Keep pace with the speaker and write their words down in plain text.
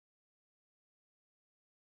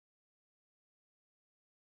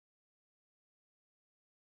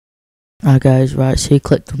Hi guys, right, so you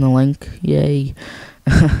clicked on the link, yay.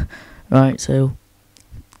 Right, so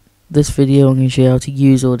this video I'm going to show you how to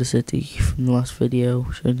use Audacity from the last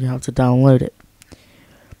video, showing you how to download it.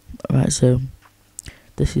 Right, so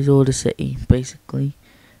this is Audacity basically,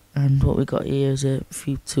 and what we got here is a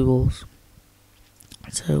few tools.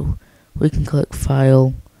 So we can click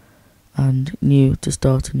File and New to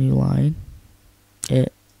start a new line.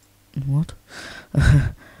 What?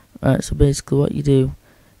 Right, so basically what you do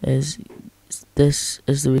is, this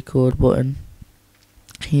is the record button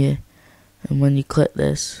here, and when you click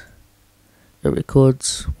this, it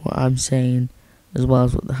records what I'm saying as well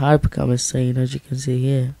as what the hypercam is saying, as you can see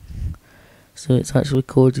here. So it's actually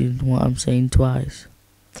recording what I'm saying twice.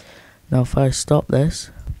 Now if I stop this,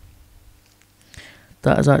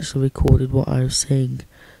 that has actually recorded what I was saying.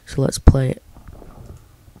 So let's play it.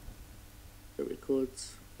 It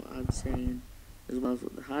records what I'm saying as well as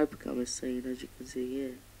what the hypercam is saying, as you can see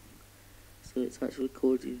here. So it's actually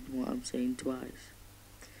recording what I'm saying twice.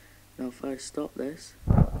 Now if I stop this,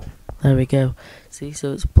 there we go. See,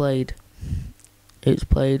 so it's played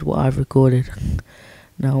what I've recorded.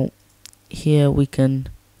 Now here we can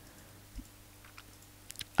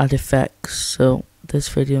add effects. So this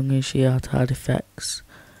video I'm going to show you how to add effects.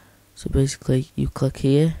 So basically you click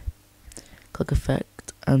here, click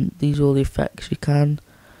effect, and these are all the effects you can.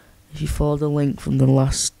 If you follow the link from the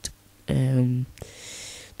last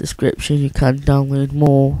description, you can download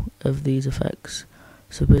more of these effects.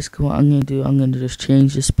 So basically what I'm going to do, I'm going to just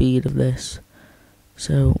change the speed of this.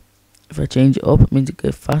 So if I change it up, it means it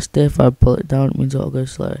goes faster. If I pull it down, it means it'll go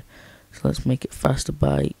slower. So let's make it faster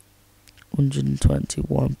by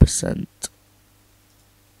 121%.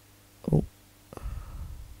 Oh,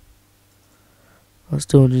 let's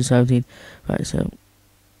do 117. Right, so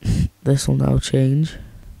this will now change.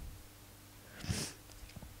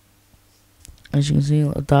 As you can see, a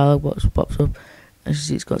little dialog box pops up. As you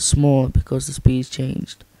see, it's got smaller because the speed's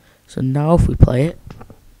changed. So now if we play it,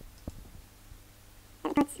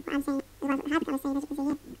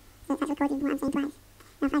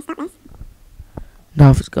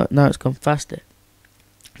 now it's gone faster.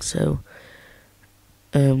 So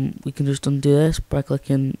we can just undo this by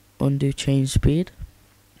clicking undo change speed,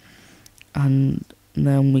 and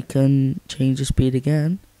then we can change the speed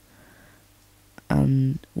again,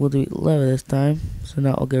 and we'll do it lower this time. So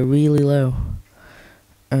now it'll go really low,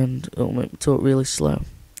 and it'll make me talk really slow.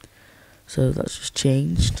 So that's just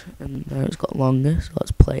changed, and now it's got longer. So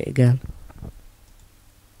let's play it again.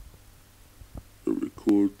 It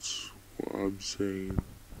records what I'm saying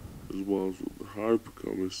as well as what the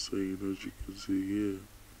hypercam is saying, as you can see here.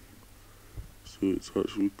 So it's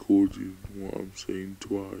actually recording what I'm saying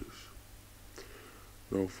twice.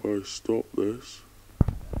 Now if I stop this,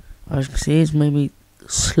 as you can see, it's made me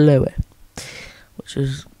slower, which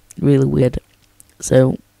is really weird.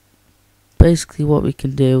 So basically what we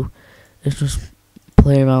can do is just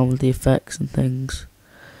play around with the effects and things.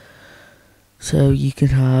 So you can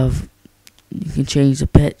change the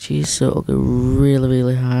pitches so it'll go really,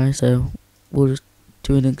 really high. So we'll just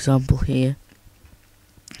do an example here.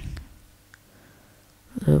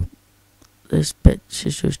 So this pitch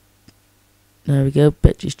is just, there we go,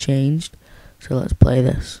 pitch is changed. So let's play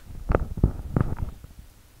this.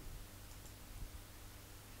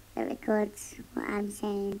 It records what I'm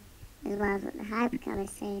saying as well as what the hypercam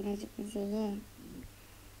is saying, as you can see here.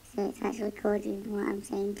 So it's actually recording what I'm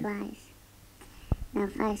saying twice. Now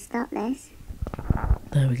if I stop this,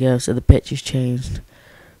 there we go, so the pitch is changed.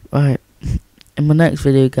 Right, in my next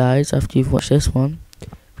video guys, after you've watched this one,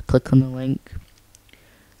 click on the link,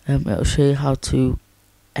 it'll show you how to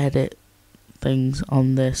edit things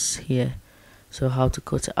on this here. So how to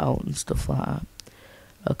cut it out and stuff like that.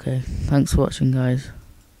 Okay, thanks for watching guys.